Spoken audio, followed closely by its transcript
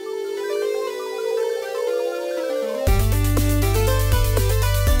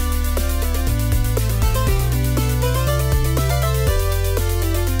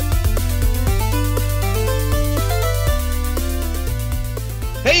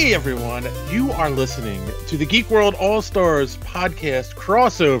Hey everyone, you are listening to the Geek World All-Stars podcast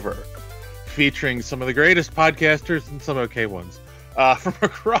crossover, featuring some of the greatest podcasters and some okay ones from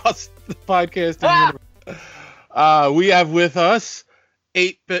across the podcasting universe. We have with us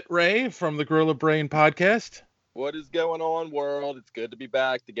 8-Bit Ray from the Gorilla Brain podcast. What is going on, world? It's good to be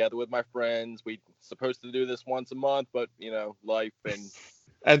back together with my friends. We're supposed to do this once a month, but, life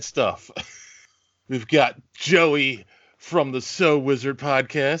and stuff. We've got Joey from the So Wizard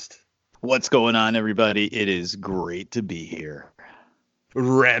podcast. What's going on, everybody? It is great to be here.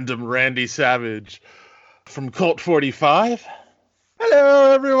 Random Randy Savage from Cult 45.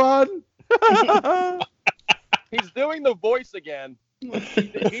 Hello, everyone. He's doing the voice again. He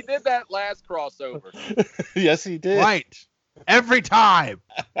did that last crossover. Yes, he did. Right. Every time.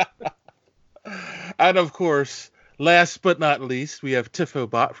 And of course, last but not least, we have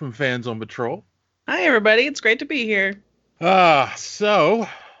Tiffobot from Fans on Patrol. Hi, everybody. It's great to be here. So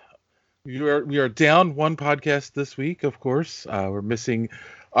we are down one podcast this week, of course. We're missing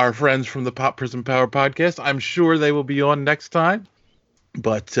our friends from the Pop Prism Power podcast. I'm sure they will be on next time.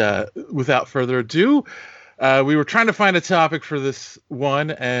 But without further ado, we were trying to find a topic for this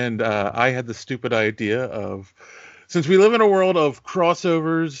one, and I had the stupid idea of, since we live in a world of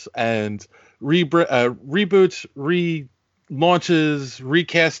crossovers and reboots, relaunches,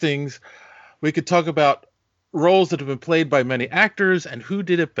 recastings, we could talk about roles that have been played by many actors and who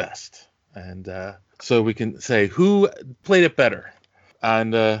did it best. And so we can say who played it better.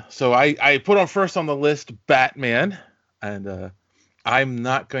 And so I put on first on the list Batman, and I'm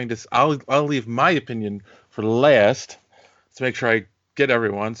not going to. I'll leave my opinion for last to make sure I get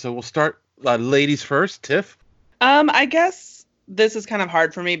everyone. So we'll start ladies first. Tiff. I guess this is kind of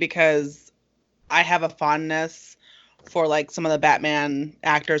hard for me because I have a fondness for like some of the Batman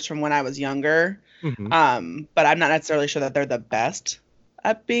actors from when I was younger. Mm-hmm. But I'm not necessarily sure that they're the best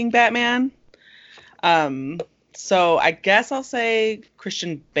at being Batman. So I guess I'll say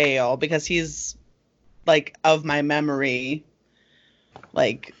Christian Bale because he's like of my memory,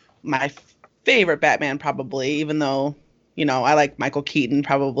 like my favorite Batman probably, even though, I like Michael Keaton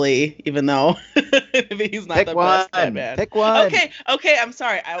probably, even though he's not the best Batman. Pick one. Okay, I'm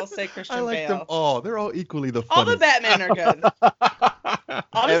sorry. I will say Christian Bale. I like them all. They're all equally the All funniest. the Batman are good.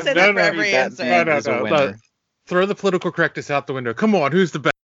 I'll just say that for every answer. No. Throw the political correctness out the window. Come on, who's the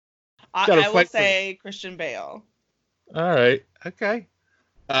best? I will say Christian Bale. All right. Okay.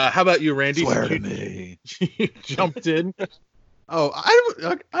 How about you, Randy? Swear to me. You jumped in. Oh,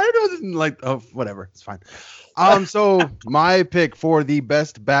 I wasn't like. Oh, whatever. It's fine. So my pick for the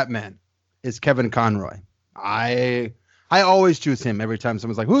best Batman is Kevin Conroy. I always choose him every time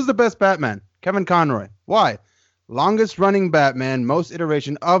someone's like, "Who's the best Batman?" Kevin Conroy. Why? Longest running Batman, most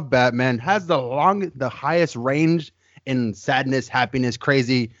iteration of Batman, has the highest range in sadness, happiness,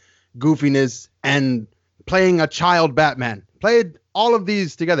 crazy, goofiness, and playing a child Batman. Played all of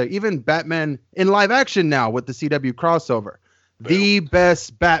these together, even Batman in live action now with the CW crossover. The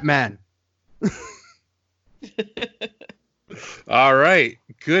best Batman. All right,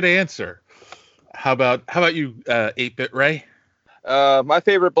 good answer. How about you, 8-Bit Ray? My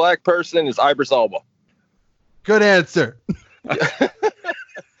favorite black person is Idris Elba. Good answer.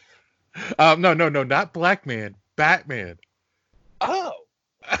 No, not Black Man, Batman. Oh,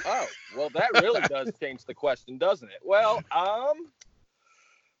 well, that really does change the question, doesn't it? Well,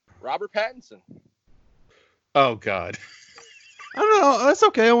 Robert Pattinson. Oh God. I don't know. That's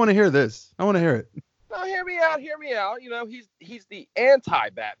okay. I want to hear this. I want to hear it. No, hear me out. He's the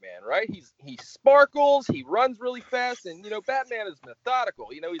anti-Batman, right? He sparkles, he runs really fast, and Batman is methodical.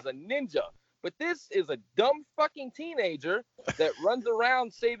 He's a ninja. But this is a dumb fucking teenager that runs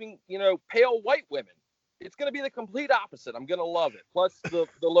around saving, pale white women. It's gonna be the complete opposite. I'm gonna love it. Plus, the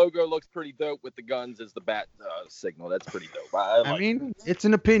logo looks pretty dope with the guns as the bat signal. That's pretty dope. I mean, it's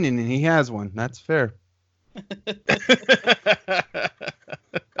an opinion, and he has one. That's fair.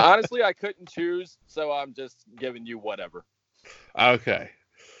 Honestly, I couldn't choose, so I'm just giving you whatever. Okay.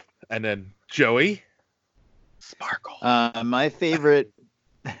 And then Joey. Sparkle. My favorite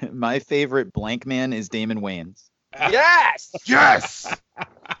blank man is Damon Wayans. Yes! Yes!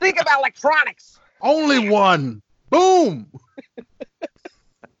 Think about electronics. Only one. Boom!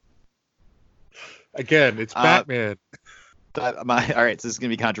 Again, it's Batman. All right, so this is gonna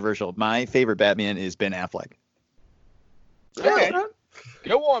be controversial. My favorite Batman is Ben Affleck. Okay.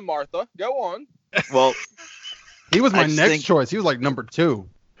 Go on, Martha. Go on. Well, he was my next choice. He was like number 2.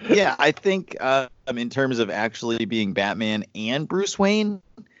 Yeah, I think in terms of actually being Batman and Bruce Wayne,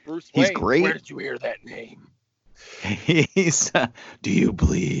 he's great. Where did you hear that name? He's do you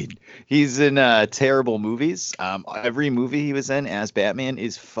bleed? He's in terrible movies. Every movie he was in as Batman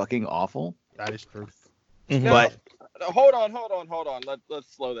is fucking awful. That is true. But Hold on.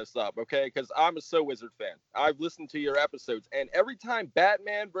 Let's slow this up, okay? Because I'm a So Wizard fan. I've listened to your episodes, and every time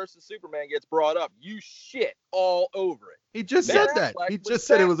Batman versus Superman gets brought up, you shit all over it. He just Ben said that. Affleck He was just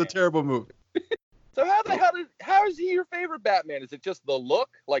said it was a Batman. terrible movie. So how is he your favorite Batman? Is it just the look,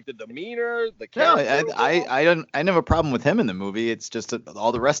 like the demeanor, the no, character? I don't. I have a problem with him in the movie. It's just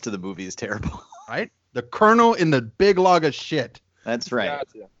all the rest of the movie is terrible. Right? The Colonel in the big log of shit. That's right.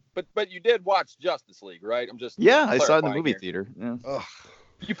 Gotcha. But you did watch Justice League, right? I'm just Yeah, I saw it in the clarifying movie here. theater. Yeah. Ugh.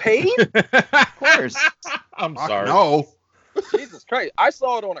 You paid? Of course. I'm Fuck sorry. no. Jesus Christ! I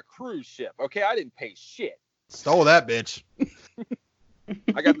saw it on a cruise ship. Okay, I didn't pay shit. Stole that bitch.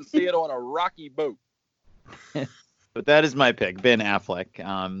 I got to see it on a rocky boat. But that is my pick, Ben Affleck.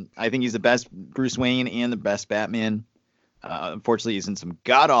 I think he's the best Bruce Wayne and the best Batman. Unfortunately, he's in some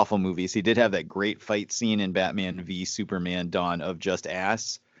god-awful movies. He did have that great fight scene in Batman v Superman: Dawn of Just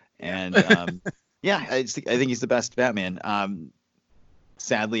Ass. And yeah, I think he's the best Batman.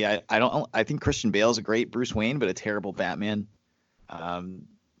 Sadly, I think Christian Bale's a great Bruce Wayne, but a terrible Batman. I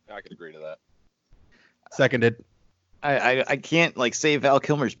could agree to that. Seconded. I can't like say Val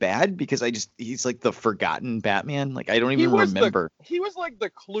Kilmer's bad because he's like the forgotten Batman. Like I don't even remember. He was like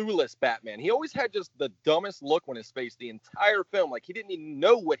the clueless Batman. He always had just the dumbest look on his face the entire film. Like he didn't even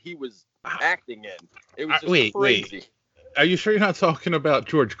know what he was acting in. It was just crazy. Are you sure you're not talking about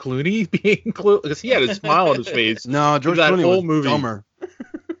George Clooney being clueless? Because he had a smile on his face. No, George that Clooney whole was movie. dumber.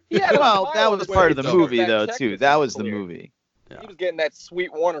 Yeah, Well, that was part of the movie though too. That was the movie. He was getting that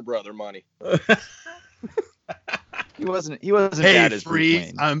sweet Warner Brother money. He wasn't Hey, bad as Bruce Freeze,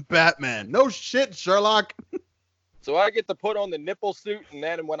 Wayne. I'm Batman. No shit, Sherlock. So I get to put on the nipple suit, and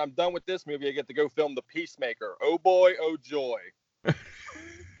then when I'm done with this movie, I get to go film The Peacemaker. Oh boy, oh joy.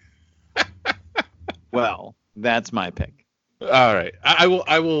 Well, that's my pick. All right, I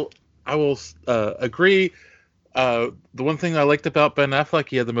will agree. The one thing I liked about Ben Affleck,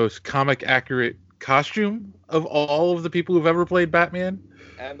 he had the most comic accurate costume of all of the people who've ever played Batman.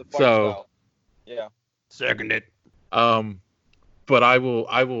 And the fight style. Yeah. Seconded. But I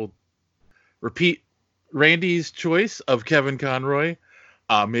will repeat Randy's choice of Kevin Conroy.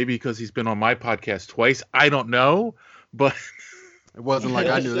 Maybe because he's been on my podcast twice. I don't know, but It wasn't like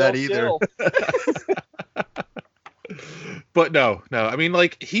I knew that either. But no. I mean,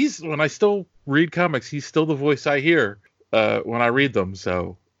 like when I still read comics, he's still the voice I hear when I read them.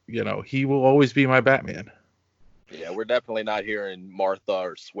 So he will always be my Batman. Yeah, we're definitely not hearing Martha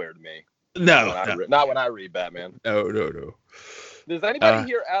or Swear to Me. No. Not when I read Batman. No. Does anybody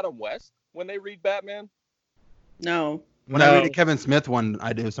hear Adam West when they read Batman? No. When I read a Kevin Smith one,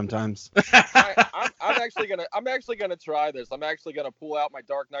 I do sometimes. I'm actually gonna try this. I'm actually gonna pull out my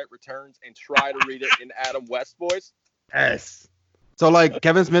Dark Knight Returns and try to read it in Adam West voice. Yes. So like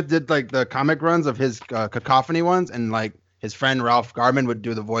Kevin Smith did like the comic runs of his Cacophony ones, and like his friend Ralph Garman would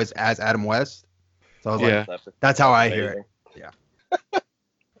do the voice as Adam West. So I was like, that's how I hear it. Yeah.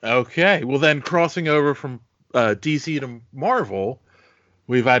 Okay. Well, then crossing over from DC to Marvel,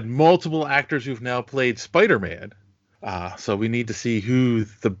 we've had multiple actors who've now played Spider-Man. So we need to see who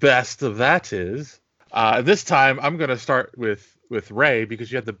the best of that is. This time, I'm going to start with Ray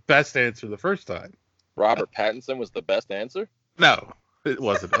because you had the best answer the first time. Robert Pattinson was the best answer? No, it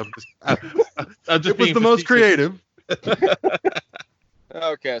wasn't. I'm just It was being the most facetious. creative.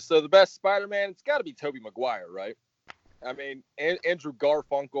 Okay, so the best Spider-Man, it's got to be Tobey Maguire, right? I mean, Andrew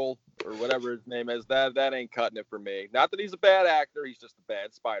Garfunkel or whatever his name is, that ain't cutting it for me. Not that he's a bad actor, he's just a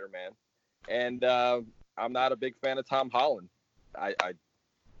bad Spider-Man. And I'm not a big fan of Tom Holland. I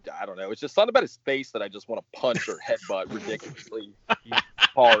don't know. It's just something about his face that I just want to punch or headbutt ridiculously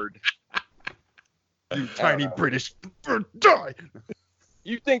hard. You tiny British die.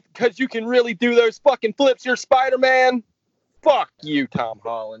 You think because you can really do those fucking flips, you're Spider-Man? Fuck you, Tom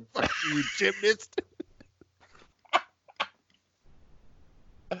Holland. You gymnast.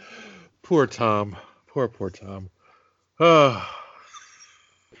 Poor Tom. Poor Tom. Oh.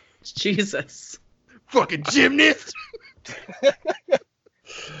 Jesus. Fucking gymnast.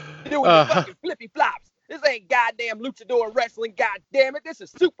 Doing the fucking flippy flops. This ain't goddamn luchador wrestling, goddammit. This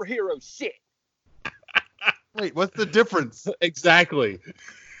is superhero shit. Wait, what's the difference? Exactly.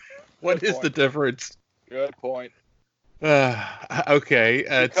 What is point. the difference? Good point. Okay.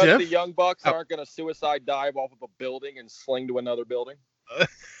 Because Tiff? the Young Bucks aren't going to suicide dive off of a building and sling to another building.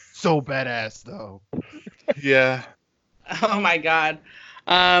 So badass, though. Yeah. Oh my God.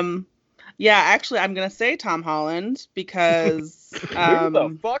 Yeah, actually, I'm gonna say Tom Holland because Who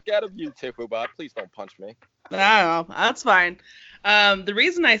the fuck out of you, Tiffobot? Please don't punch me. I don't know. That's fine. The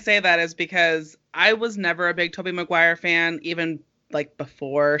reason I say that is because I was never a big Tobey Maguire fan, even like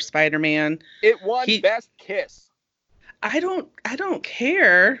before Spider-Man. It won Best Kiss. I don't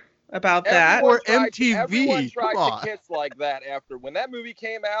care about that. Everyone Or MTV, Everyone tried come on. to kiss like that after when that movie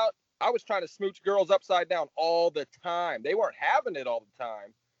came out. I was trying to smooch girls upside down all the time. They weren't having it all the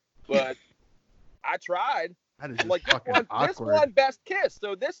time, but I tried. That is I'm like, fucking this awkward. won Best Kiss,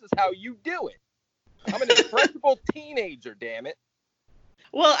 so this is how you do it. I'm an impressionable teenager, damn it.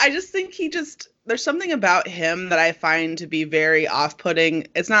 Well, I just think there's something about him that I find to be very off-putting.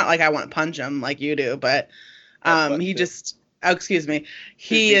 It's not like I want to punch him like you do, but he just, excuse me,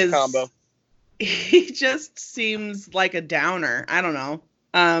 Combo. he just seems like a downer. I don't know.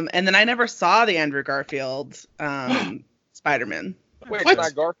 And then I never saw the Andrew Garfield Spider-Man. Wait, What?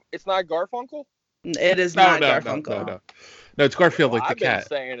 it's not Garfunkel? It is No, not no, Garfunkel. No, it's Garfield like the I've been cat.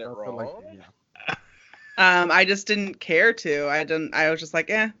 saying it I feel wrong. like- yeah. I just didn't care to. I was just like,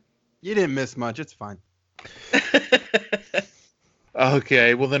 eh. You didn't miss much. It's fine.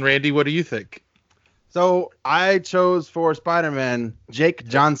 Okay, well then, Randy, what do you think? So I chose for Spider-Man Jake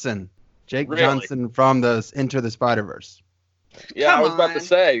Johnson. Jake Really? Johnson from the Into the Spider-Verse. Yeah, I Come was about to on.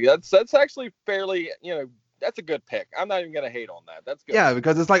 say that's actually fairly, that's a good pick. I'm not even gonna hate on that. That's good. Yeah,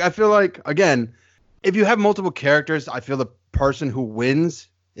 because it's like I feel like again, if you have multiple characters, I feel the person who wins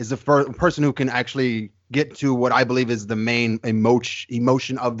is the person who can actually get to what I believe is the main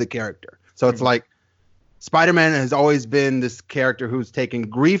emotion of the character. So it's Mhm. like Spider-Man has always been this character who's taken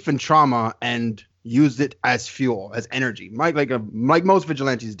grief and trauma and used it as fuel, as energy. Like most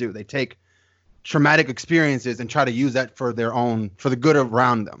vigilantes do. They take traumatic experiences and try to use that for the good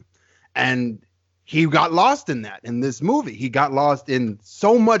around them. And he got lost in that in this movie. He got lost in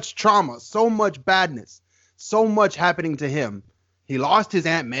so much trauma, so much badness, so much happening to him. He lost his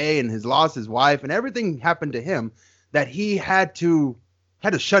Aunt May and lost his wife, and everything happened to him that he had to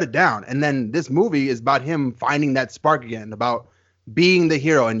shut it down. And then this movie is about him finding that spark again, about being the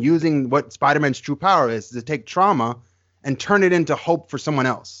hero and using what Spider-Man's true power is to take trauma and turn it into hope for someone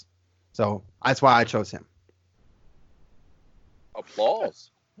else. So that's why I chose him.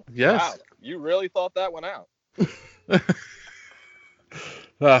 Applause. Yes. Wow, you really thought that one out.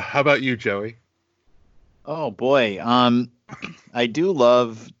 How about you, Joey? Oh boy. I do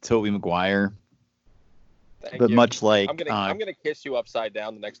love Tobey Maguire, Thank but you. much like I'm gonna kiss you upside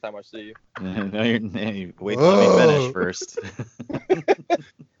down the next time I see you. no, wait, let me finish first.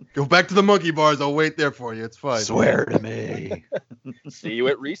 Go back to the monkey bars. I'll wait there for you. It's fine. Swear to me. See you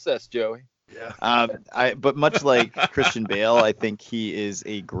at recess, Joey. Yeah. But much like Christian Bale, I think he is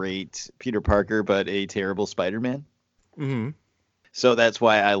a great Peter Parker, but a terrible Spider-Man. Mm-hmm. So that's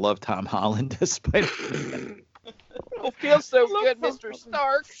why I love Tom Holland as Spider-Man. It feels so good, Mr.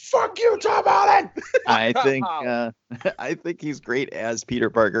 Stark. Fuck you, Tom Holland. I think he's great as Peter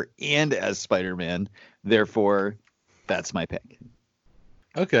Parker and as Spider-Man. Therefore, that's my pick.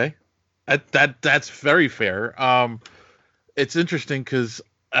 Okay, that's very fair. It's interesting because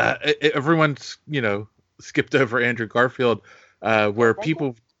everyone's skipped over Andrew Garfield, where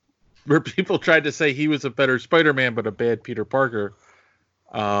people tried to say he was a better Spider-Man but a bad Peter Parker.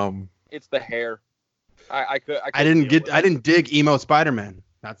 It's the hair. I didn't dig emo Spider-Man.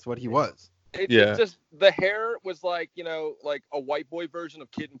 That's what he was. It's just the hair was like a white boy version of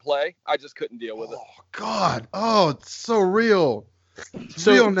Kid and Play. I just couldn't deal with it. Oh God. Oh, it's so real. It's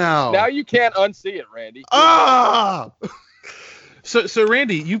So- real now. Now you can't unsee it, Randy. Ah. So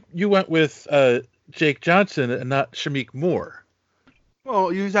Randy, you went with Jake Johnson and not Shameik Moore.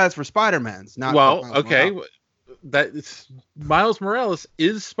 Well, you asked for Spider-Man's. Not Well, Miles okay, Morales. Miles Morales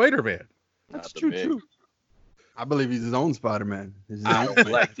is Spider-Man. Not That's the true big. too. I believe he's his own Spider-Man. He's his I own don't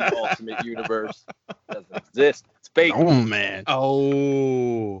man. like the Ultimate Universe. Doesn't exist. It's fake. His own man.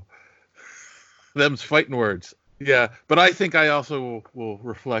 Oh, them's fighting words. Yeah, but I think I also will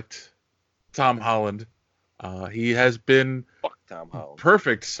reflect Tom Holland. He has been Fuck Tom Holland.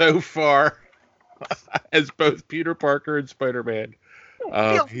 perfect so far as both Peter Parker and Spider-Man.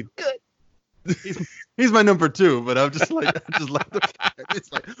 He- He's my number 2, but I'm just like the fact.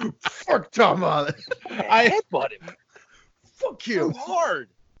 It's like fuck Tom Holland. I headbutt him Fuck so you. hard.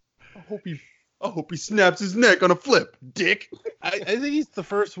 I hope he snaps his neck on a flip, dick. I think he's the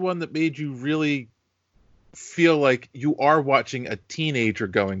first one that made you really feel like you are watching a teenager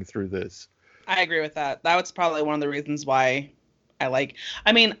going through this. I agree with that. That was probably one of the reasons why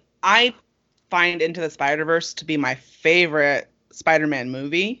I find Into the Spider-Verse to be my favorite Spider-Man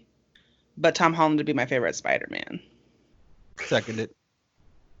movie, but Tom Holland to be my favorite Spider-Man. Seconded.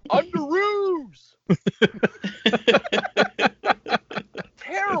 Underoos.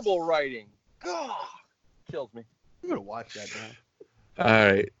 Terrible writing. God. Kills me. I'm gonna watch that now. All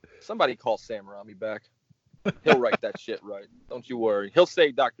right. Somebody call Sam Raimi back. He'll write that shit right. Don't you worry. He'll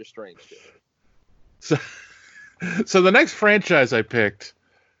say Doctor Strange shit. So the next franchise I picked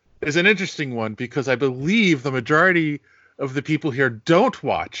is an interesting one because I believe the majority of the people here don't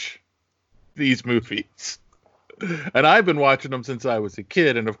watch these movies. And I've been watching them since I was a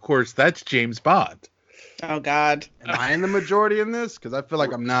kid, and of course that's James Bond. Oh God. Am I in the majority in this? Because I feel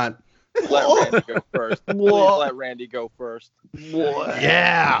like I'm not. Let Randy go first. Please let Randy go first.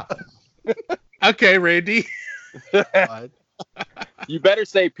 Yeah. Okay, Randy. You better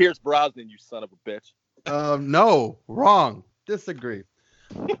say Pierce Brosnan, you son of a bitch. No, wrong. Disagree.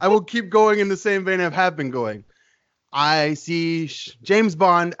 I will keep going in the same vein I have been going. I see James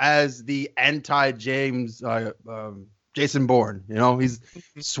Bond as the anti-James Jason Bourne. You know, he's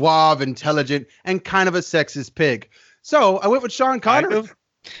suave, intelligent, and kind of a sexist pig. So I went with Sean Connery.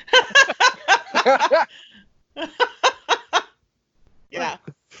 Yeah.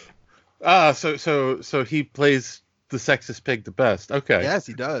 So he plays the sexist pig the best. Okay. Yes,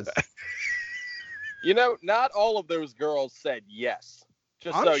 he does. You know, not all of those girls said yes.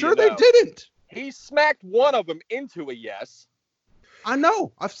 Just I'm so sure you know. they didn't. He smacked one of them into a yes. I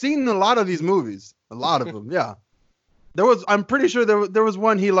know. I've seen a lot of these movies. A lot of them. Yeah. I'm pretty sure there was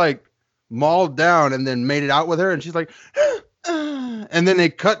one he like mauled down and then made it out with her, and she's like, and then they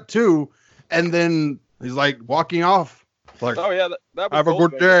cut to, and then he's like walking off. Like, Oh yeah, that was have a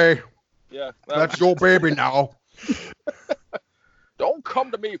good Goldfinger. day. Yeah. That's your baby now. Don't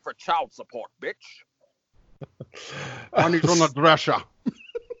come to me for child support, bitch. Money's on the dresser.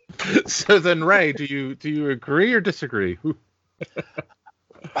 So then, Ray, do you agree or disagree?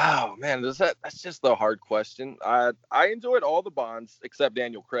 Oh man, that's just the hard question. I enjoyed all the Bonds except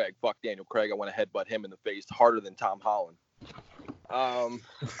Daniel Craig. Fuck Daniel Craig. I want to headbutt him in the face harder than Tom Holland.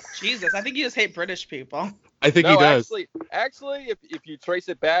 Jesus, I think you just hate British people. I think he does. Actually, if you trace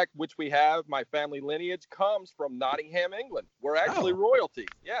it back, which we have, my family lineage comes from Nottingham, England. We're actually royalty.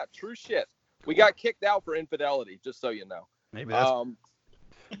 Yeah, true shit. We got kicked out for infidelity, just so you know. Maybe that's.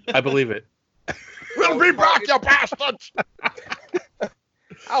 I believe it. We'll be back, you bastards!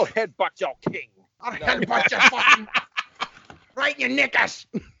 I'll headbutt your king. I'll headbutt your fucking right in your knickers.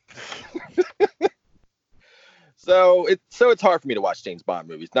 So it's hard for me to watch James Bond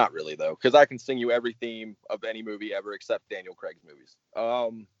movies. Not really though, because I can sing you every theme of any movie ever except Daniel Craig's movies.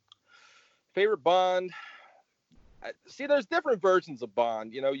 Favorite Bond. See, there's different versions of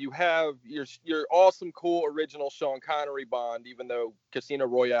Bond. You know, you have your awesome, cool, original Sean Connery Bond, even though Casino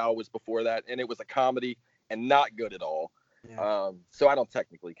Royale was before that, and it was a comedy and not good at all. Yeah. So I don't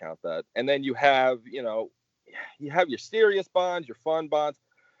technically count that. And then you have your serious Bonds, your fun Bonds.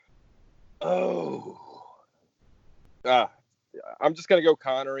 I'm just gonna go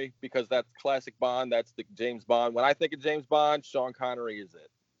Connery because that's classic Bond. That's the James Bond. When I think of James Bond, Sean Connery is it.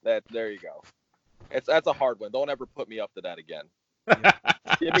 There you go. That's a hard one. Don't ever put me up to that again.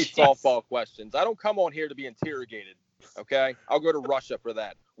 Give me softball questions. I don't come on here to be interrogated. Okay, I'll go to Russia for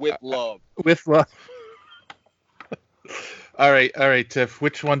that with love. With love. All right, Tiff.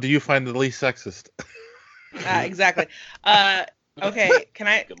 Which one do you find the least sexist? Exactly. Okay. Can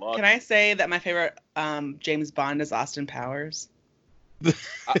I say that my favorite James Bond is Austin Powers?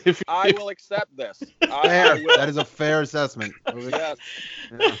 I will accept this. That is a fair assessment. Yes.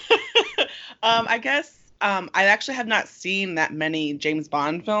 Yeah. I guess I actually have not seen that many James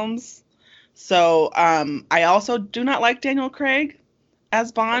Bond films, so I also do not like Daniel Craig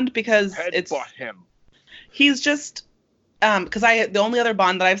as Bond because he's just because the only other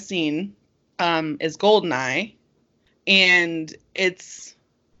Bond that I've seen is GoldenEye, and it's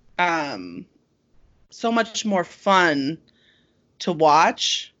so much more fun to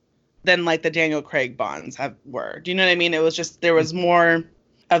watch than like the Daniel Craig Bonds were. Do you know what I mean? It was just there was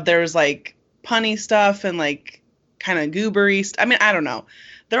like punny stuff and like kind of goobery I mean, I don't know.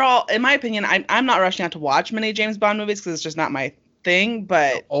 They're all, in my opinion, I'm not rushing out to watch many James Bond movies because it's just not my thing.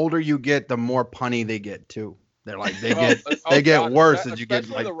 But the older you get, the more punny they get too. They're like they get worse as you get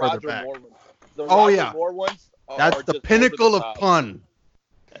like further back. Roger Moore ones. That's the pinnacle of pun.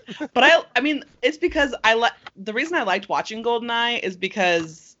 But I mean, it's because the reason I liked watching GoldenEye is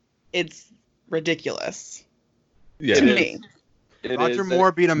because it's ridiculous to me. Roger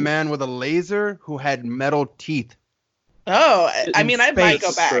Moore beat a man with a laser who had metal teeth. Oh, I mean, I might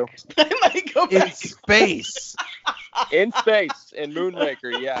go back. I might go back. In space. In space, in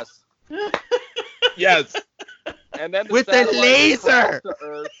Moonraker, yes. Yes. And then with the laser.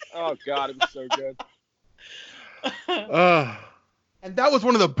 Oh God, it was so good. And that was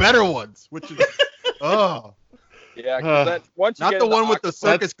one of the better ones, which is Yeah, 'cause that once you Not get the into one with the Octopus-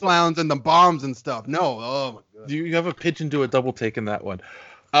 circus clowns and the bombs and stuff. No. Oh my god. You have a pigeon do a double take in that one.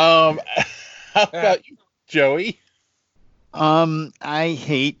 How about you, Joey? I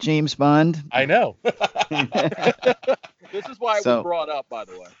hate James Bond. I know. This is why it So- was brought up, by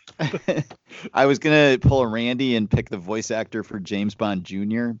the way. I was gonna pull a Randy and pick the voice actor for James Bond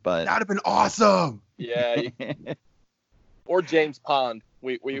Jr., but That'd have been awesome. Yeah, or James Pond.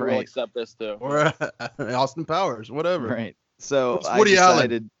 We will Right. accept this too. Or Austin Powers, whatever. right. So It's I Woody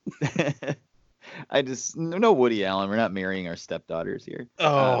Allen. decided. No Woody Allen. We're not marrying our stepdaughters here.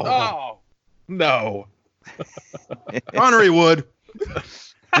 Oh, no. Connery would.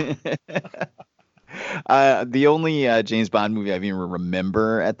 The only James Bond movie I even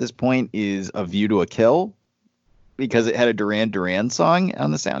remember at this point is A View to a Kill, because it had a Duran Duran song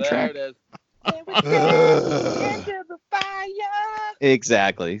on the There soundtrack. it is. Ugh.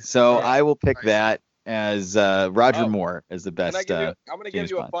 Exactly. So Yeah. I will pick that as Roger Moore as the Can I best. give you, I'm going to give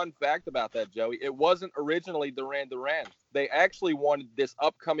James you a Bond. fun fact about that, Joey. It wasn't originally Duran Duran. They actually wanted this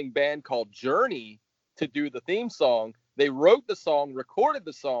upcoming band called Journey to do the theme song. They wrote the song, recorded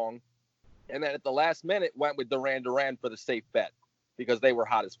the song, and then at the last minute went with Duran Duran for the safe bet because they were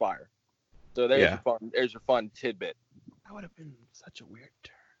hot as fire. So there's your fun tidbit. That would have been such a weird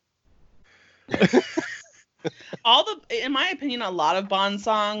turn. In my opinion, a lot of Bond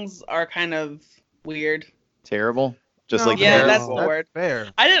songs are kind of weird. Terrible. Just No, like Yeah, the that's Harrison- the word. Fair.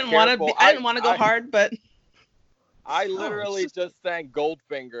 I didn't want Careful. to. I didn't want to go hard, but I literally just sang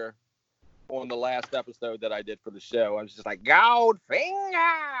Goldfinger on the last episode that I did for the show. I was just like, Goldfinger!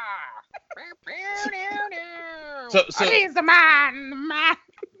 So He's the man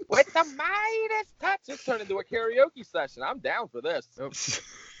with the Midas touch. It's turned into a karaoke session. I'm down for this.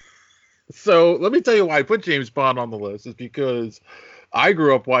 So let me tell you why I put James Bond on the list is because I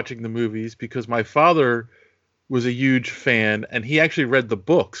grew up watching the movies because my father was a huge fan and he actually read the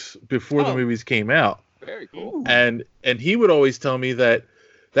books before the Oh. movies came out. Very cool. And he would always tell me that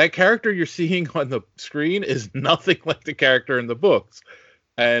character you're seeing on the screen is nothing like the character in the books.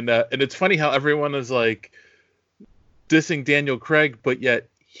 And it's funny how everyone is like dissing Daniel Craig, but yet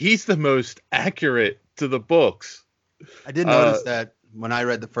he's the most accurate to the books. I did notice that when I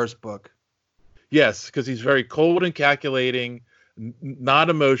read the first book. Yes, because he's very cold and calculating, not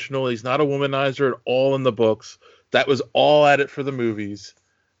emotional. He's not a womanizer at all in the books. That was all at it for the movies,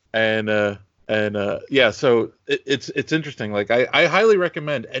 and yeah. So it's interesting. Like I highly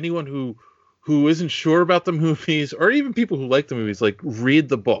recommend anyone who isn't sure about the movies, or even people who like the movies, like read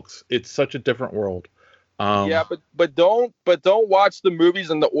the books. It's such a different world. Yeah, but don't watch the movies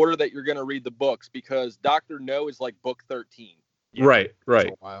in the order that you're gonna read the books because Dr. No is like book 13. Right.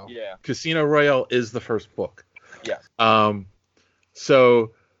 Wow. Yeah. Casino Royale is the first book. Yes.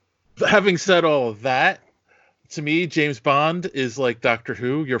 So having said all of that, to me, James Bond is like Doctor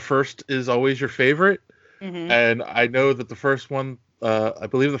Who. Your first is always your favorite. Mhm. And I know that the first one, I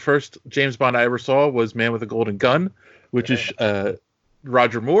believe the first James Bond I ever saw was Man with a Golden Gun, which is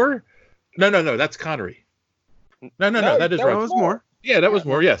Roger Moore. No, that's Connery. No, that is that Roger. was more. Yeah, that was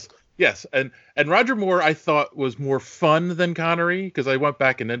Moore. Yes, and Roger Moore I thought was more fun than Connery because I went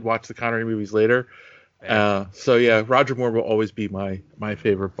back and then watched the Connery movies later. So yeah, Roger Moore will always be my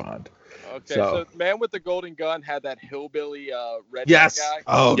favorite Bond. Okay, So- so Man with the Golden Gun had that hillbilly redneck Yes. guy.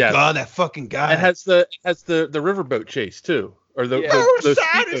 Oh Yes. god, that fucking guy. It has the riverboat chase too, or the Yeah. the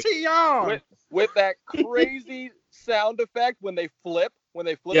side speedboat. is he on? With that crazy sound effect when they flip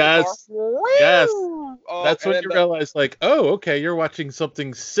Yes. the car. Yes. Oh, That's and when then you the- realize, like, oh, okay, you're watching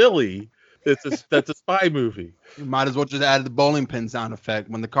something silly. That's a spy movie. You might as well just add the bowling pin sound effect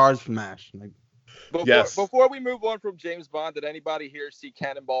when the cars smash. Like, Yes. Before we move on from James Bond, did anybody here see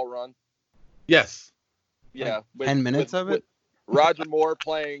Cannonball Run? Yes. Yeah. 10 minutes of it? With Roger Moore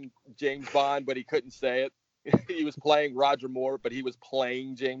playing James Bond, but he couldn't say it. He was playing Roger Moore, but he was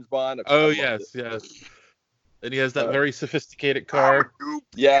playing James Bond. I Oh loved yes, it. yes. And he has that very sophisticated car.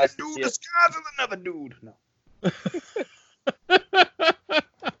 Yes. dude yes. disguised as another dude. No.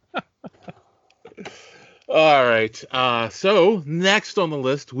 All right. So next on the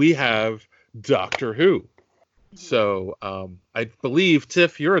list we have Doctor Who. So I believe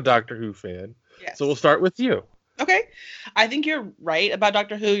Tiff, you're a Doctor Who fan. Yes. So we'll start with you. Okay. I think you're right about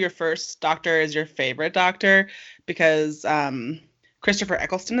Doctor Who. Your first Doctor is your favorite Doctor because Christopher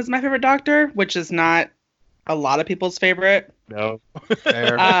Eccleston is my favorite Doctor, which is not a lot of people's favorite. No.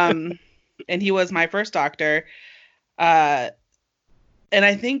 Fair. And he was my first Doctor. And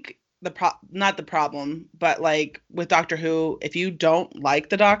I think not the problem, but like with Doctor Who, if you don't like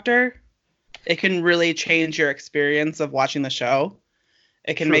the Doctor, it can really change your experience of watching the show.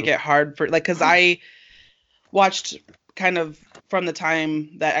 It can True. make it hard for because I watched kind of from the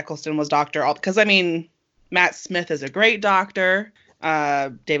time that Eccleston was Doctor, because I mean, Matt Smith is a great doctor.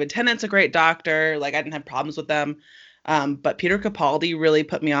 David Tennant's a great doctor. Like, I didn't have problems with them. But Peter Capaldi really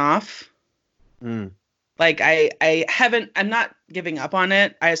put me off. Like, I'm not giving up on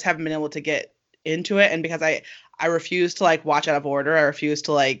it. I just haven't been able to get into it. And because I refuse to, like, watch out of order. I refuse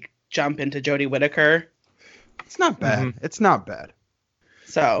to, like, jump into Jodie Whittaker. It's not bad. It's not bad.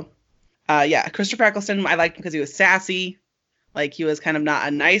 So, yeah, Christopher Eccleston, I liked him because he was sassy. Like, he was kind of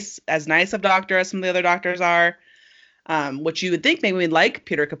not as nice of doctor as some of the other doctors are. Which you would think maybe we'd like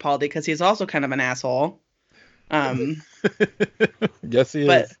Peter Capaldi because he's also kind of an asshole. Yes, he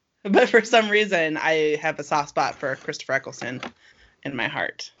is. But for some reason, I have a soft spot for Christopher Eccleston in my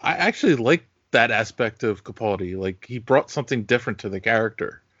heart. I actually like that aspect of Capaldi. Like, he brought something different to the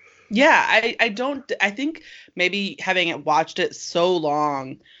character. Yeah, I think maybe having watched it so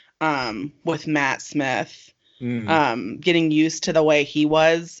long with Matt Smith, getting used to the way he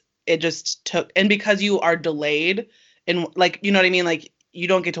was, it just took, and because you are delayed in, like, you know what I mean? Like, you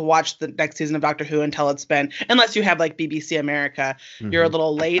don't get to watch the next season of Doctor Who until it's been, unless you have like BBC America, you're a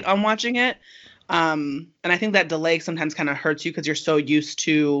little late on watching it. And I think that delay sometimes kind of hurts you because you're so used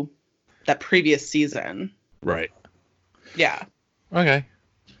to that previous season. Right. Yeah. Okay.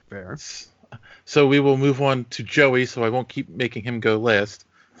 Fair. So we will move on to Joey, so I won't keep making him go last.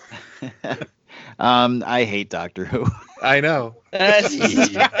 I hate Doctor Who. I know.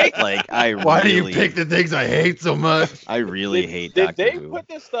 Like, Why do you pick the things I hate so much? I really hate Did Doctor they Who. put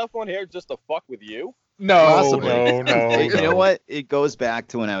this stuff on here just to fuck with you? No, Possibly. no. You know what? It goes back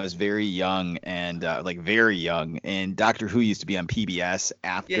to when I was very young and very young, and Doctor Who used to be on PBS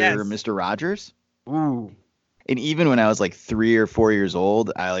after Mr. Rogers. Ooh. And even when I was like 3 or 4 years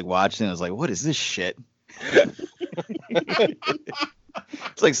old, I like watched it and I was like, what is this shit?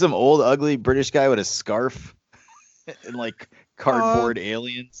 It's like some old ugly British guy with a scarf and like cardboard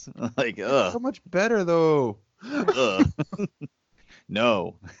aliens. Like, ugh. So much better though. Ugh.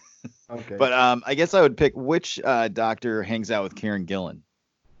 No. Okay. But I guess I would pick which doctor hangs out with Karen Gillan.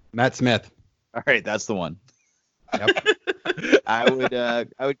 Matt Smith. All right, that's the one. Yep. I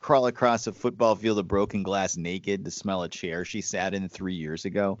would crawl across a football field of broken glass naked to smell a chair she sat in 3 years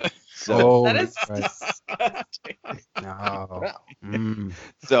ago. So That is disgusting. No.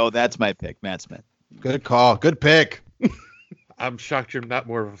 So that's my pick, Matt Smith. Good call. Good pick. I'm shocked you're not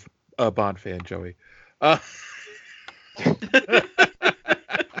more of a Bond fan, Joey. How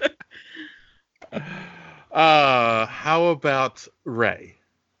about Ray?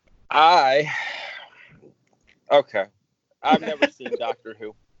 Okay. I've never seen Doctor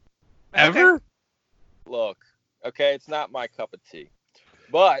Who. Ever? Look, okay, it's not my cup of tea.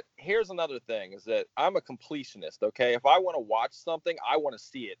 But here's another thing, is that I'm a completionist, okay? If I want to watch something, I want to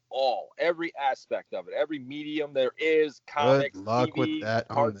see it all. Every aspect of it. Every medium there is, comics, Good luck TV, with that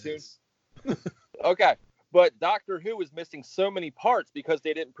cartoons. Okay. But Doctor Who is missing so many parts because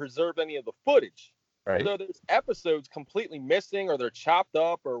they didn't preserve any of the footage. Right. So there's episodes completely missing or they're chopped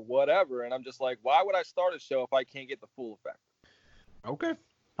up or whatever. And I'm just like, why would I start a show if I can't get the full effect? Okay.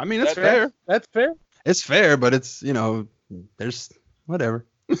 I mean, that's That's fair. That's fair. It's fair, but it's, there's whatever.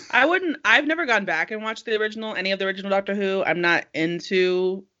 I've never gone back and watched any of the original Doctor Who. I'm not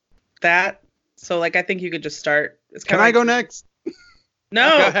into that. So, like, I think you could just start. Can I go next? No.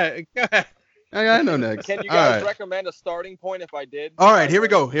 Go ahead. I know next. Can you All guys right. recommend a starting point if I did? All right, here we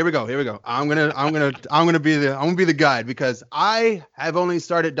go. I'm gonna be the guide because I have only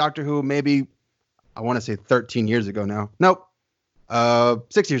started Doctor Who maybe, I want to say 13 years ago now. Nope,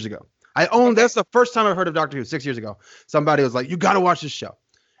 6 years ago. That's the first time I heard of Doctor Who. 6 years ago, somebody was like, "You got to watch this show,"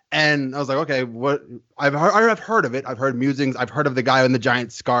 and I was like, "Okay, what?" I've heard of it. I've heard musings. I've heard of the guy in the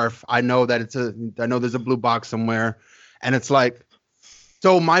giant scarf. I know that I know there's a blue box somewhere, and it's like.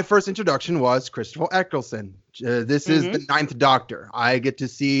 So my first introduction was Christopher Eccleston. This is the 9th Doctor. I get to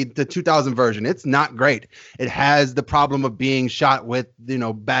see the 2000 version. It's not great. It has the problem of being shot with,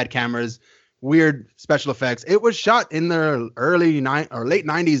 bad cameras, weird special effects. It was shot in the late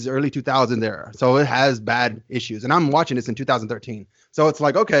 90s, early 2000s era. So it has bad issues. And I'm watching this in 2013. So it's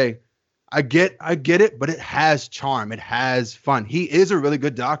like, okay, I get it, but it has charm. It has fun. He is a really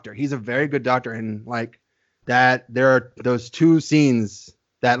good doctor. He's a very good doctor. And like, that there are those two scenes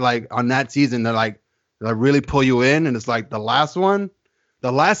that like on that season that really pull you in, and it's like the last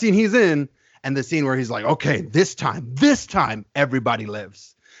scene he's in, and the scene where he's like, okay, this time everybody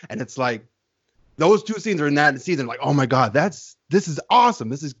lives, and it's like those two scenes are in that season, like, oh my god, this is awesome,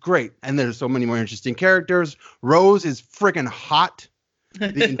 this is great, and there's so many more interesting characters. Rose is freaking hot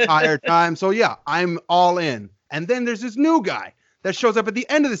the entire time, so yeah, I'm all in. And then there's this new guy that shows up at the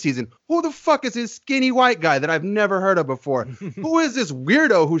end of the season. Who the fuck is this skinny white guy that I've never heard of before? Who is this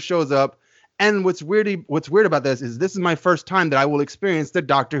weirdo who shows up? And what's weird about this is my first time that I will experience the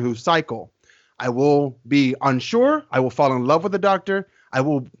Doctor Who cycle. I will be unsure. I will fall in love with the Doctor. I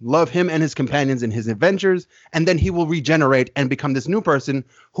will love him and his companions and his adventures. And then he will regenerate and become this new person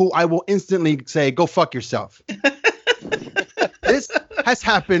who I will instantly say, go fuck yourself. This has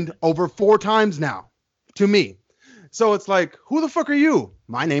happened over 4 times now to me. So it's like, who the fuck are you?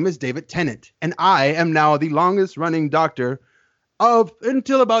 My name is David Tennant, and I am now the longest running Doctor of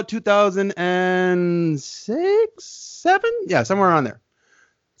until about 2006, 7? Yeah, somewhere around there.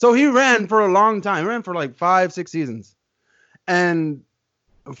 So he ran for a long time. He ran for like 5, 6 seasons. And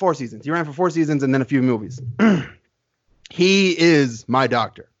 4 seasons. He ran for 4 seasons and then a few movies. He is my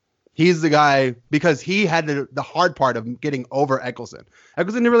Doctor. He's the guy because he had the hard part of getting over Eccleston.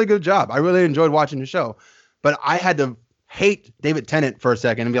 Eccleston did a really good job. I really enjoyed watching the show. But I had to hate David Tennant for a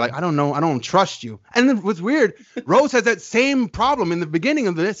second and be like, I don't know. I don't trust you. And then what's weird, Rose has that same problem in the beginning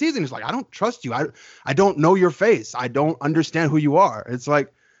of the season. It's like, I don't trust you. I don't know your face. I don't understand who you are. It's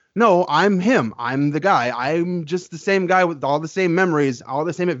like, no, I'm him. I'm the guy. I'm just the same guy with all the same memories, all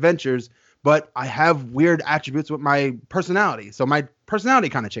the same adventures, but I have weird attributes with my personality. So my personality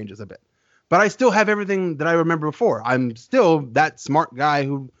kind of changes a bit. But I still have everything that I remember before. I'm still that smart guy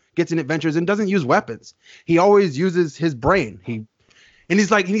who gets in adventures and doesn't use weapons. He always uses his brain.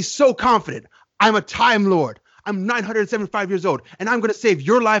 He's so confident. I'm a Time Lord. I'm 975 years old, and I'm going to save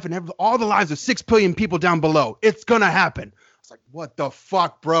your life and all the lives of 6 billion people down below. It's going to happen. It's like, what the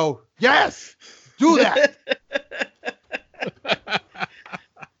fuck, bro? Yes, do that.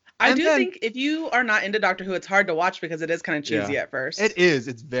 I think if you are not into Doctor Who, it's hard to watch because it is kind of cheesy at first. It is.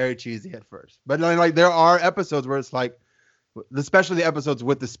 It's very cheesy at first. But like there are episodes where it's like, especially the episodes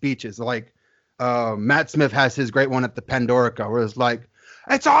with the speeches, like Matt Smith has his great one at the Pandorica where it's like,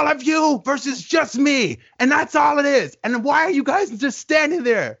 it's all of you versus just me. And that's all it is. And why are you guys just standing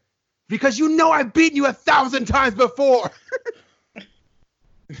there? Because you know I've beaten you 1,000 times before.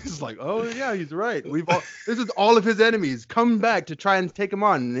 It's like, oh yeah, he's right. This is all of his enemies come back to try and take him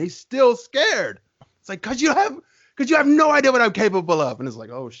on, and he's still scared. It's like, cause you have no idea what I'm capable of. And it's like,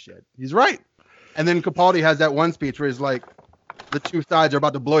 oh shit, he's right. And then Capaldi has that one speech where he's like, the two sides are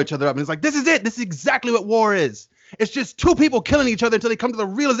about to blow each other up, and it's like, this is it. This is exactly what war is. It's just 2 people killing each other until they come to the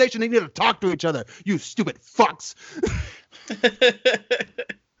realization they need to talk to each other. You stupid fucks.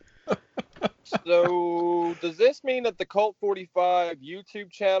 So, does this mean that the Cult 45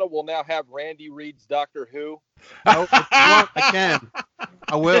 YouTube channel will now have Randy Reed's Doctor Who? No, if you want, I can.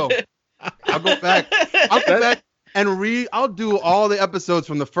 I will. I'll go back. And I'll do all the episodes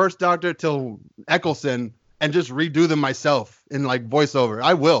from the first Doctor till Eccleston and just redo them myself in like voiceover.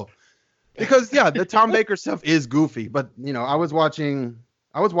 I will. Because yeah, the Tom Baker stuff is goofy, but you know, I was watching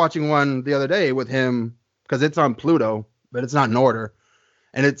one the other day with him because it's on Pluto, but it's not in order.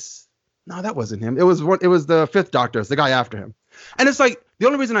 And no, that wasn't him. It was the 5th Doctor. It's the guy after him. And it's like, the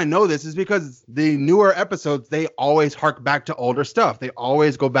only reason I know this is because the newer episodes, they always hark back to older stuff. They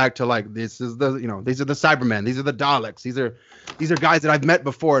always go back to like, these are the Cybermen. These are the Daleks. These are guys that I've met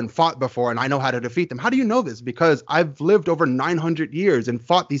before and fought before, and I know how to defeat them. How do you know this? Because I've lived over 900 years and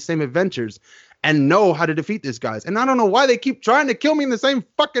fought these same adventures and know how to defeat these guys. And I don't know why they keep trying to kill me in the same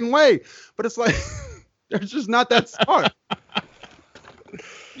fucking way, but it's like, they're just not that smart.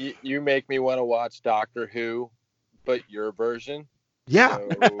 You make me want to watch Doctor Who, but your version. Yeah. So...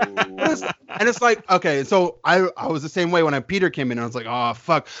 And it's like, okay, so I was the same way when Peter came in, and I was like, oh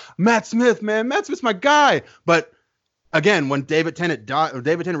fuck, Matt Smith, man, Matt Smith's my guy. But again, when David Tennant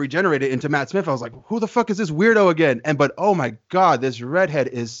regenerated into Matt Smith, I was like, who the fuck is this weirdo again? But oh my god, this redhead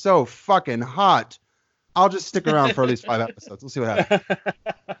is so fucking hot. I'll just stick around for at least 5 episodes. We'll see what happens.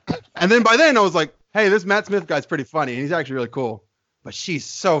 And then by then I was like, hey, this Matt Smith guy's pretty funny, and he's actually really cool. But she's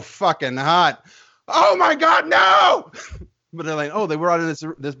so fucking hot. Oh my god, no! But they're like, oh, they brought in this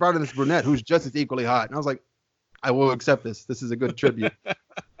brunette who's just as equally hot. And I was like, I will accept this. This is a good tribute.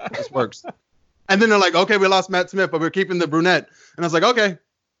 This works. And then they're like, okay, we lost Matt Smith, but we're keeping the brunette. And I was like, okay,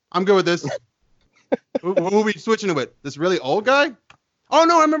 I'm good with this. Who are we switching it with? This really old guy? Oh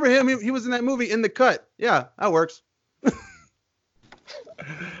no, I remember him. He was in that movie In the Cut. Yeah, that works.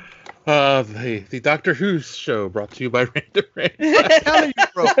 The Doctor Who show brought to you by Random Rain. I'm telling you,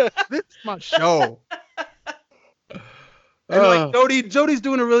 bro, this is my show. And like Jodie's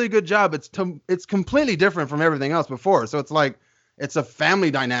doing a really good job. It's completely different from everything else before. So it's like it's a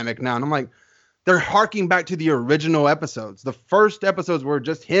family dynamic now. And I'm like, they're harking back to the original episodes. The first episodes were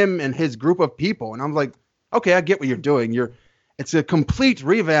just him and his group of people. And I'm like, okay, I get what you're doing. It's a complete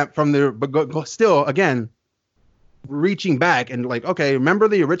revamp from but still, again, reaching back and like, okay, remember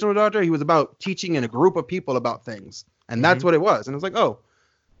the original Doctor? He was about teaching in a group of people about things, and that's what it was. And it's like, oh,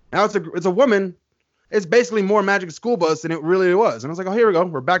 now it's a woman. It's basically more Magic School Bus than it really was. And I was like, oh, here we go.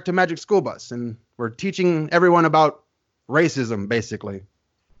 We're back to Magic School Bus, and we're teaching everyone about racism, basically.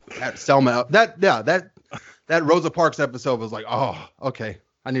 That Selma, that Rosa Parks episode was like, oh, okay,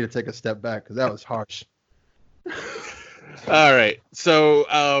 I need to take a step back because that was harsh. All right,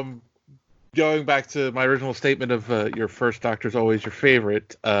 so going back to my original statement of your first Doctor is always your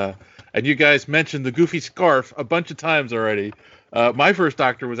favorite, and you guys mentioned the goofy scarf a bunch of times already. My first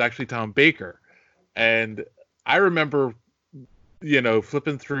Doctor was actually Tom Baker, and I remember,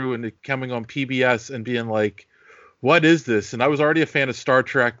 flipping through and it coming on PBS and being like, what is this? And I was already a fan of Star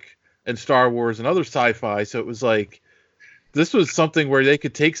Trek and Star Wars and other sci-fi, so it was like, this was something where they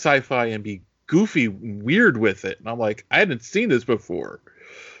could take sci-fi and be goofy and weird with it. And I'm like, I hadn't seen this before,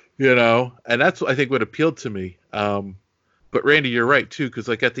 and that's, I think, what appealed to me. But Randy, you're right too, because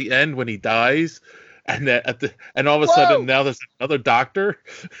like at the end when he dies, and and all of a sudden now there's another Doctor.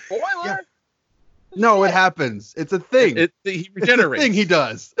 Spoiler. Yeah. No, it happens. It's a thing. He regenerates. It's a thing he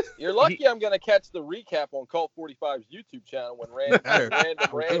does. You're lucky I'm going to catch the recap on Cult 45's YouTube channel when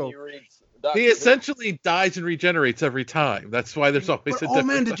Randy reads. He essentially dies and regenerates every time. That's why there's always a difference. Oh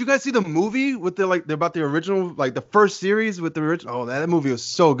man, did you guys see the movie with about the original, like the first series with the original? Oh, that movie was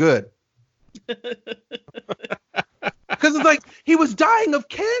so good. Because it's like he was dying of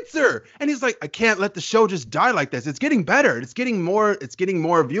cancer, and he's like, I can't let the show just die like this. It's getting better. It's getting more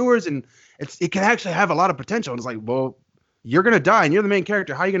viewers, and it can actually have a lot of potential. And it's like, well, you're gonna die, and you're the main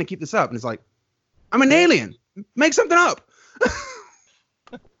character. How are you gonna keep this up? And it's like, I'm an alien. Make something up.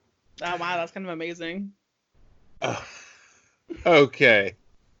 Oh wow, that's kind of amazing. Okay,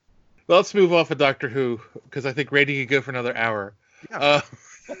 let's move off of Doctor Who because I think Randy could go for another hour. Yeah.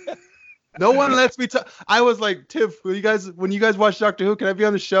 No one lets me talk. I was like, Tiff, when you guys watch Doctor Who, can I be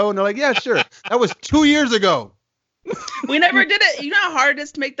on the show? And they're like, yeah, sure. That was 2 years ago. We never did it. You know how hard it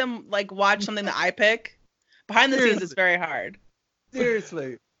is to make them like watch something that I pick? Behind the scenes, it's very hard.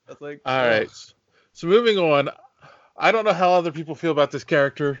 Seriously. That's like, all right. So moving on. I don't know how other people feel about this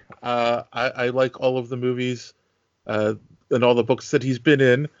character. I like all of the movies and all the books that he's been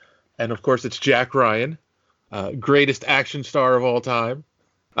in. And of course, it's Jack Ryan, greatest action star of all time.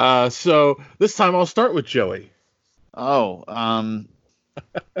 So this time I'll start with Joey. Oh,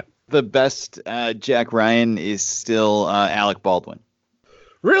 the best Jack Ryan is still Alec Baldwin.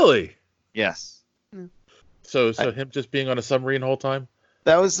 Really? Yes. So him just being on a submarine the whole time?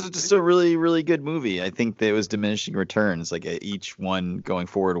 That was just a really, really good movie. I think that it was diminishing returns. Like each one going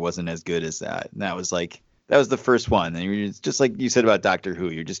forward wasn't as good as that. And that was the first one. And you're just like you said about Doctor Who,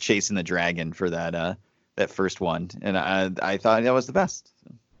 you're just chasing the dragon for that first one. And I thought that was the best.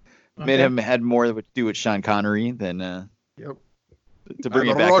 So. Okay. Made him had more to do with Sean Connery than to bring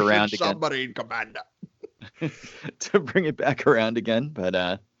it back around again. Submarine commander. To bring it back around again,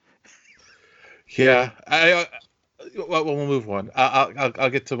 but yeah, we'll move on. I'll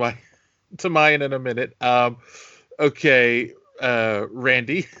get to mine in a minute. Okay,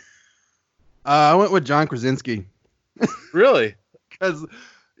 Randy. I went with John Krasinski. Really?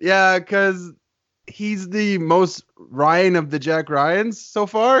 Because he's the most Ryan of the Jack Ryans so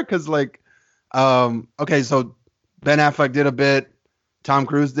far. Because okay, so Ben Affleck did a bit, Tom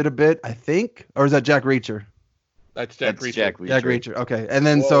Cruise did a bit, I think, or is that Jack Reacher? That's Jack Reacher. Jack Reacher. Okay, and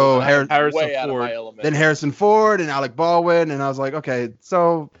then Harrison Ford. Then Harrison Ford and Alec Baldwin, and I was like, okay,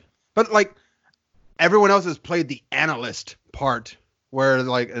 so, but like everyone else has played the analyst part, where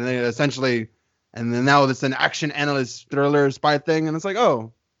and they essentially, and then now it's an action analyst thriller spy thing, and it's like,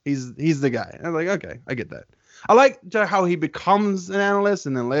 oh, he's the guy. And I'm like, okay, I get that. I like how he becomes an analyst,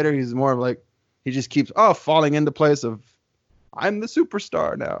 and then later he's more of like he just keeps falling into place of I'm the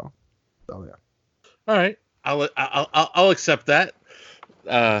superstar now. So yeah. All right. I'll accept that.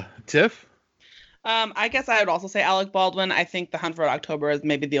 Tiff? I guess I would also say Alec Baldwin. I think The Hunt for Red October is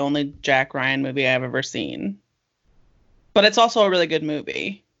maybe the only Jack Ryan movie I've ever seen. But it's also a really good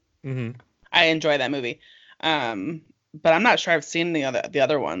movie. Mm-hmm. I enjoy that movie. But I'm not sure I've seen the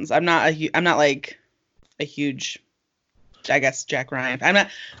other ones. I'm not like a huge, I guess, Jack Ryan. I'm not.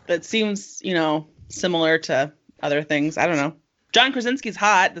 That seems similar to other things. I don't know. John Krasinski's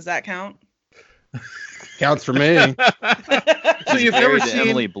hot. Does that count? Counts for me. So you've never seen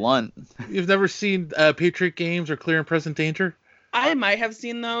Emily Blunt. You've never seen Patriot Games or Clear and Present Danger? I might have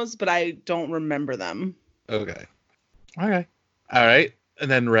seen those, but I don't remember them. Okay. All right. And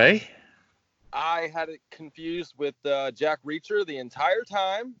then Ray? I had it confused with Jack Reacher the entire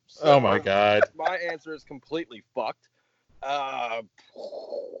time. So oh my God. My answer is completely fucked.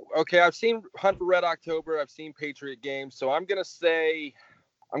 Okay, I've seen Hunt for Red October. I've seen Patriot Games, so I'm gonna say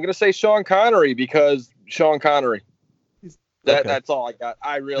Sean Connery because Sean Connery. Okay. That's all I got.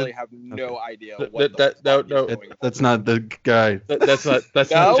 I really have no idea what That- the fuck no, is no. going on. That's not the guy. That's not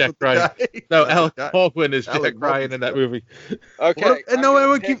No? Jack Ryan. No, That's Alec the guy. Baldwin is Alec Jack Ryan Baldwin's in that guy. movie. Okay, Well, and I'm no,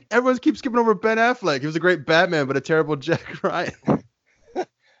 gonna pick- everyone keeps skipping over Ben Affleck. He was a great Batman, but a terrible Jack Ryan.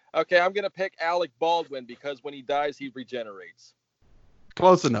 Okay, I'm gonna pick Alec Baldwin because when he dies, he regenerates.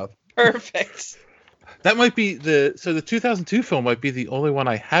 Close enough. Perfect. That might be the 2002 film might be the only one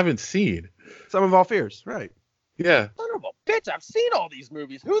I haven't seen. Some of All Fears, right? Yeah. Son of a bitch! I've seen all these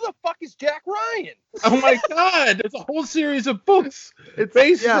movies. Who the fuck is Jack Ryan? Oh my God! There's a whole series of books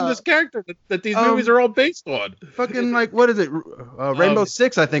based on this character that these movies are all based on. Fucking like what is it? Rainbow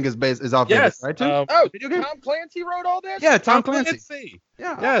Six, I think, is off Yes. of it, right? Too? Oh, Video game? Tom Clancy wrote all this? Yeah, Tom Clancy.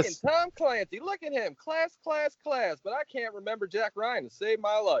 Yeah. Yes. Fucking Tom Clancy. Look at him. Class. But I can't remember Jack Ryan to save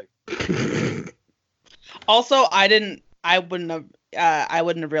my life. Also, I wouldn't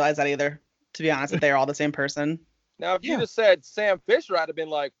have realized that either. To be honest, that they're all the same person. Now, if you just said Sam Fisher, I'd have been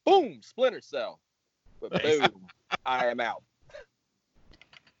like, boom, Splinter Cell. But boom, I am out.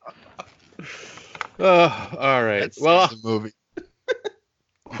 All right. That's Well, the movie.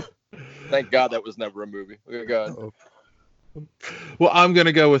 Thank God that was never a movie. Okay, go ahead. well, I'm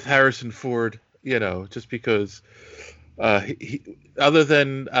gonna go with Harrison Ford. Just because he other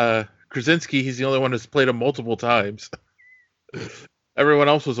than Krasinski, he's the only one who's played him multiple times. Everyone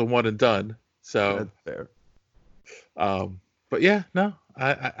else was a one and done. So That's fair. But yeah, no,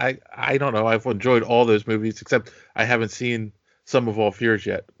 I don't know. I've enjoyed all those movies except I haven't seen Some of All Fears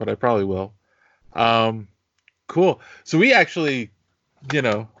yet, but I probably will. Cool. So we actually,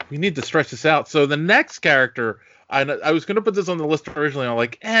 we need to stretch this out. So the next character, I was going to put this on the list originally. I'm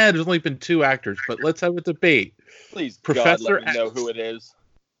like, there's only been 2 actors, but let's have a debate. Please, Professor God, let me know X. who it is.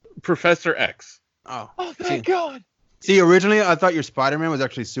 Professor X. Oh, Thank God. See, originally I thought your Spider-Man was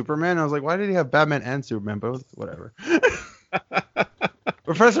actually Superman. I was like, why did he have Batman and Superman both? Whatever.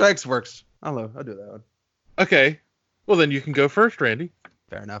 Professor X works. I'll do that one. Okay. Well, then you can go first, Randy.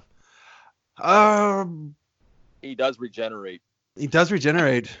 Fair enough. He does regenerate. He does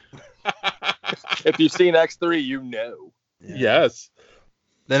regenerate. If you've seen X3, you know. Yeah. Yes.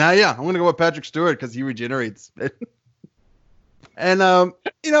 Then I'm gonna go with Patrick Stewart because he regenerates. And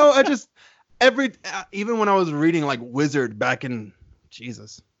I just even when I was reading like Wizard back in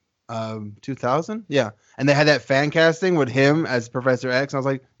 2000, yeah, and they had that fan casting with him as Professor X, and I was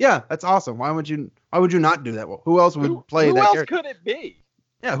like, yeah, that's awesome. Why would you not do that? Well, who else would play who that else character? could it be?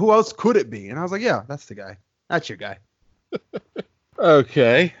 Yeah, who else could it be? And I was like, yeah, that's the guy. That's your guy.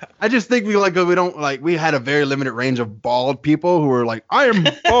 Okay. I just think we had a very limited range of bald people who were like, I am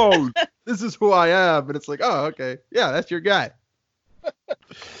bald. This is who I am. And it's like, oh, okay. Yeah, that's your guy.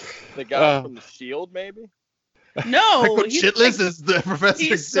 The guy from The Shield, maybe? No, Like, he's shitless is the Professor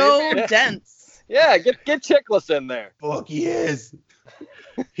he's so Xavier. dense. Yeah, get Chickless in there. Fuck, he is.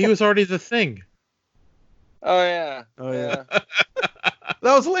 He was already the Thing. Oh yeah. Oh, yeah. That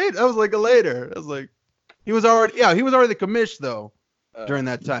was late. That was like a later. It was like, he was already the commish though during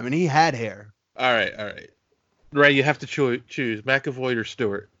that time, and he had hair. All right. Ray, you have to choose McAvoy or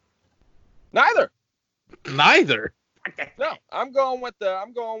Stewart. Neither. Neither. No, I'm going with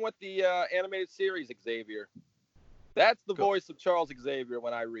the animated series Xavier. That's the voice of Charles Xavier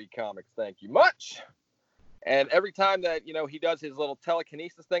when I read comics. Thank you much. And every time that he does his little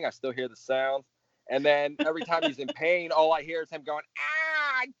telekinesis thing, I still hear the sounds. And then every time he's in pain, all I hear is him going,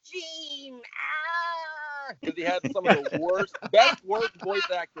 Gene, because he has some of the best voice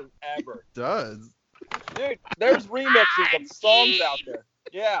actors ever. Does. Dude, there's remixes of songs out there.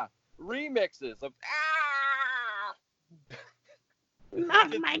 Yeah, remixes of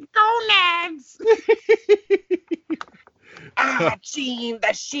Not my gonads. Gene, the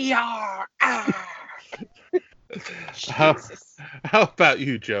Shi'ar. How about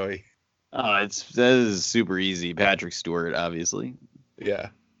you, Joey? That is super easy. Patrick Stewart, obviously. Yeah.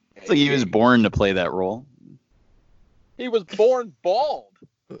 It's like he was born to play that role. He was born bald.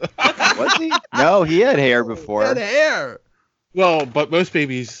 Was he? No, he had hair He before. had hair. Well, but most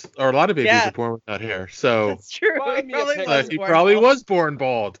babies, or a lot of babies, are born without hair. So That's true. Find me a picture. he probably was born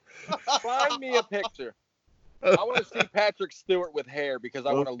bald. Find me a picture. I want to see Patrick Stewart with hair because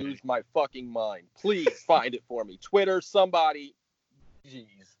I want to lose my fucking mind. Please find it for me. Twitter, somebody. Jeez.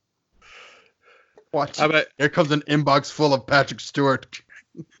 Watch. How about Here comes an inbox full of Patrick Stewart.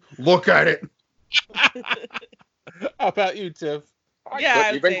 Look at it. how about you, Tiff? I Yeah, I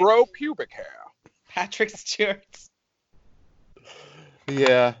couldn't would even say- grow pubic hair. Patrick Stewart.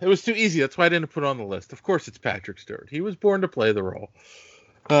 Yeah, it was too easy. That's why I didn't put it on the list. Of course, it's Patrick Stewart. He was born to play the role.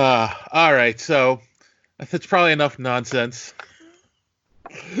 All right, so that's probably enough nonsense.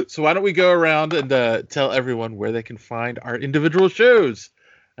 So why don't we go around and tell everyone where they can find our individual shows?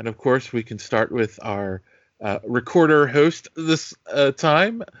 And of course, we can start with our recorder host this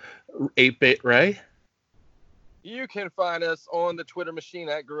time, 8-Bit Ray. You can find us on the Twitter machine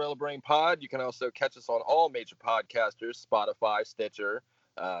at Gorilla Brain Pod. You can also catch us on all major podcasters, Spotify, Stitcher,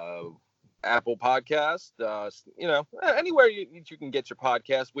 Apple Podcast, anywhere you can get your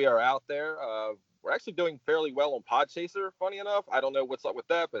podcast. We are out there. We're actually doing fairly well on Podchaser, funny enough. I don't know what's up with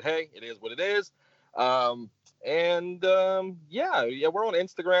that, but hey, it is what it is. Yeah, we're on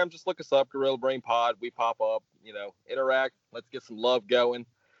Instagram. Just look us up, Gorilla Brain Pod. We pop up, interact. Let's get some love going,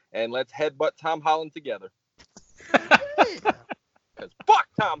 and let's headbutt Tom Holland together. Because fuck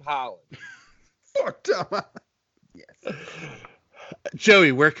Tom Holland. Fuck Tom Holland. Yes.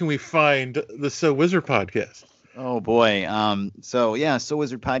 Joey, where can we find the So Wizard podcast? Oh boy. So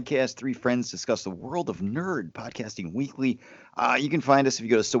Wizard Podcast, three friends discuss the world of nerd, podcasting weekly. You can find us if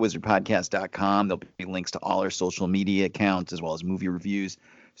you go to sowizardpodcast.com. There'll be links to all our social media accounts as well as movie reviews,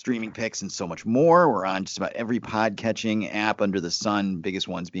 streaming picks, and so much more. We're on just about every pod-catching app under the sun, biggest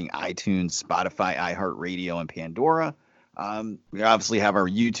ones being iTunes, Spotify, iHeartRadio, and Pandora. We obviously have our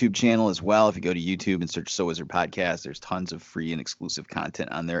YouTube channel as well. If you go to YouTube and search So Wizard Podcast, there's tons of free and exclusive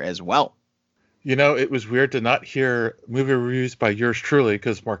content on there as well. It was weird to not hear movie reviews by yours truly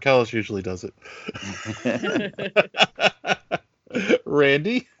because Marcellus usually does it.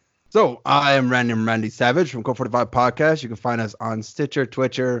 Randy? So I am Randy Savage from Code 45 Podcast. You can find us on Stitcher,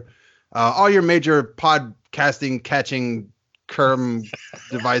 Twitcher, all your major podcasting catching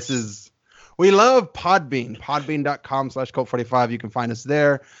devices. We love Podbean, podbean.com/Cult45. You can find us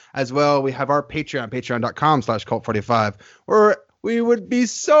there as well. We have our Patreon, patreon.com/Cult45, where we would be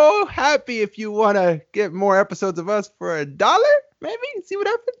so happy if you want to get more episodes of us for $1, maybe, see what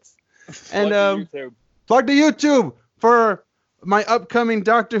happens. And plug to YouTube for my upcoming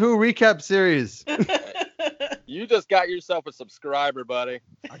Doctor Who recap series. You just got yourself a subscriber, buddy.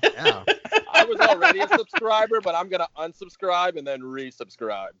 Yeah. I was already a subscriber, but I'm going to unsubscribe and then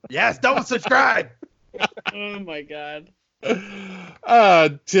resubscribe. Yes, don't subscribe. Oh my god.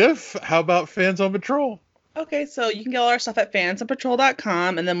 Tiff, how about Fans on Patrol? Okay, so you can get all our stuff at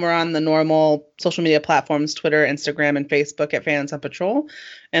fansonpatrol.com, and then we're on the normal social media platforms, Twitter, Instagram, and Facebook at Fans on Patrol.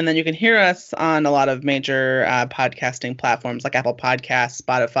 And then you can hear us on a lot of major podcasting platforms like Apple Podcasts,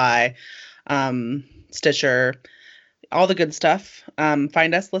 Spotify, Stitcher, all the good stuff.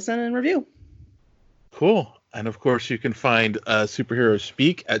 Find us, listen, and review. Cool. And of course, you can find Superhero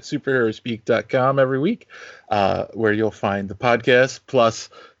Speak at superheroespeak.com every week, where you'll find the podcast plus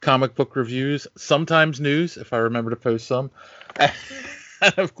comic book reviews, sometimes news, if I remember to post some. And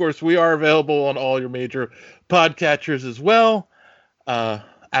of course, we are available on all your major podcatchers as well.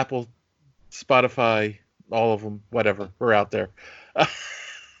 Apple, Spotify, all of them, whatever. We're out there. I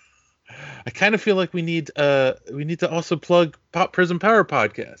kind of feel like we need to also plug Pop Prison Power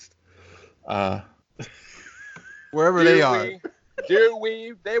podcast. Wherever they are. Do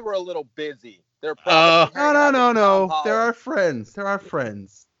we? They were a little busy. They're probably No. They're our friends.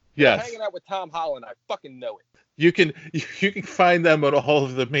 Yes. Hanging out with Tom Holland. I fucking know it. You can find them on all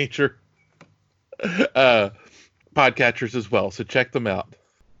of the major podcatchers as well. So check them out.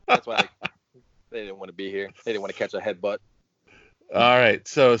 That's why they didn't want to be here. They didn't want to catch a headbutt. All right.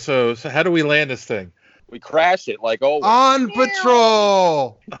 So how do we land this thing? We crash it like always. On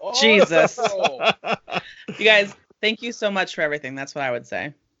patrol. Jesus. You guys, thank you so much for everything. That's what I would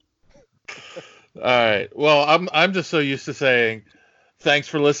say. All right. Well, I'm just so used to saying thanks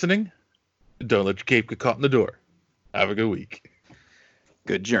for listening. Don't let your cape get caught in the door. Have a good week.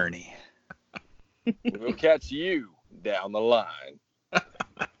 Good journey. We'll catch you down the line.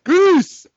 Goose.